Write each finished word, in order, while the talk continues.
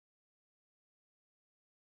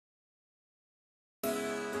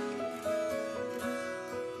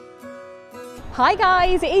Hi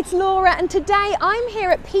guys, it's Laura and today I'm here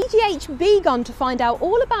at PGH Beegone to find out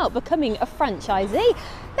all about becoming a franchisee.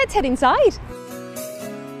 Let's head inside.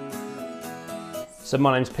 So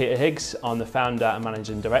my name's Peter Higgs, I'm the founder and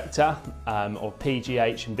managing director of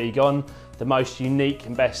PGH Beegone, the most unique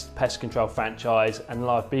and best pest control franchise and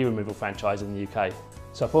live bee removal franchise in the UK.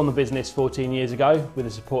 So I formed the business 14 years ago with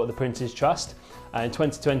the support of the Prince's Trust. In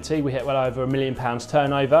 2020 we hit well over £1 million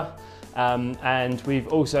turnover. And we've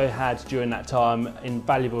also had during that time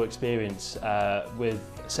invaluable experience with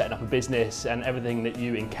setting up a business and everything that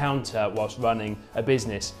you encounter whilst running a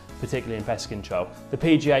business, particularly in pest control. The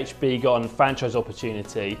PGH Beegone franchise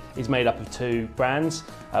opportunity is made up of two brands,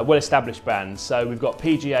 well-established brands. So we've got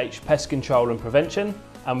PGH Pest Control and Prevention,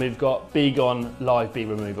 and we've got Beegone Live Bee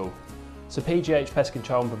Removal. So PGH Pest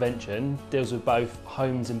Control and Prevention deals with both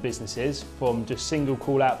homes and businesses, from just single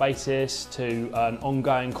call-out basis to an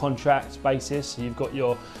ongoing contract basis. So you've got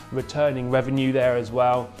your returning revenue there as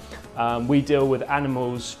well. We deal with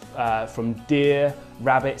animals from deer,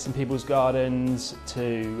 rabbits in people's gardens,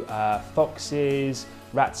 to foxes,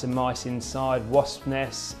 rats and mice inside, wasp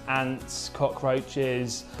nests, ants,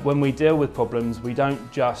 cockroaches. When we deal with problems, we don't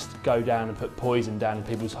just go down and put poison down in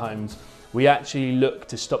people's homes. We actually look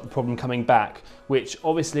to stop the problem coming back, which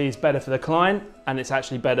obviously is better for the client and it's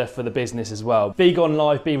actually better for the business as well. Beegone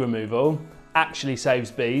Live Bee Removal actually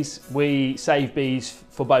saves bees. We save bees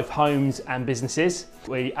for both homes and businesses.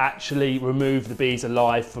 We actually remove the bees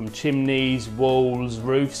alive from chimneys, walls,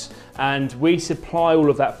 roofs, and we supply all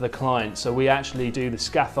of that for the client. So we actually do the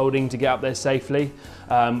scaffolding to get up there safely.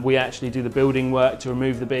 We actually do the building work to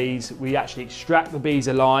remove the bees. We actually extract the bees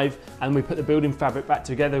alive and we put the building fabric back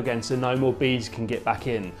together again so no more bees can get back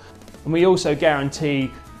in. And we also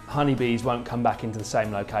guarantee honeybees won't come back into the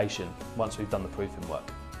same location once we've done the proofing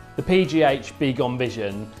work. The PGH Beegone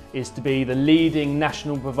vision is to be the leading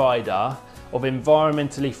national provider of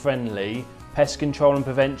environmentally friendly pest control and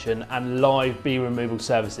prevention and live bee removal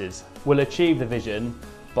services. We'll achieve the vision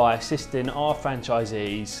by assisting our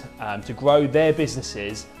franchisees to grow their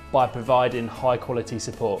businesses by providing high quality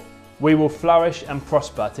support. We will flourish and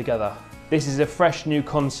prosper together. This is a fresh new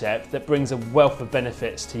concept that brings a wealth of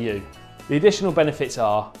benefits to you. The additional benefits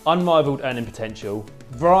are unrivaled earning potential,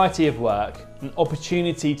 variety of work, an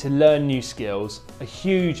opportunity to learn new skills, a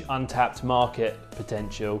huge untapped market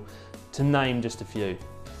potential, to name just a few.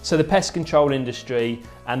 So the pest control industry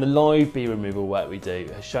and the live bee removal work we do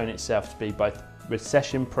has shown itself to be both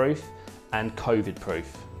recession proof and COVID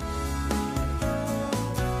proof.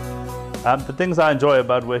 The things I enjoy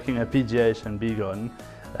about working at PGH and Beegone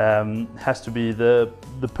has to be the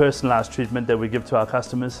personalised treatment that we give to our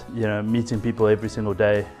customers. You know, meeting people every single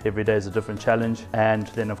day. Every day is a different challenge, and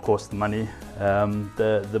then of course the money.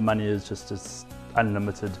 The money is just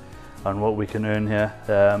unlimited on what we can earn here.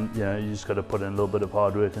 You know, you just got to put in a little bit of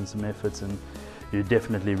hard work and some efforts, and you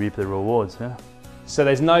definitely reap the rewards. Yeah. So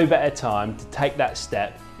there's no better time to take that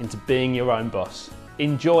step into being your own boss.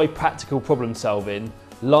 Enjoy practical problem solving,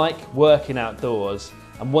 like working outdoors,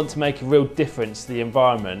 and want to make a real difference to the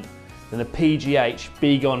environment, then the PGH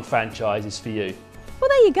Beegone franchise is for you. Well,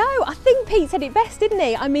 there you go. I think Pete said it best, didn't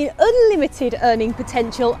he? I mean, unlimited earning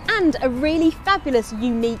potential and a really fabulous,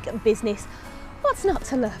 unique business. What's not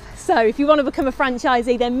to love? So if you want to become a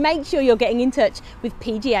franchisee, then make sure you're getting in touch with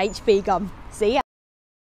PGH Beegone. See ya.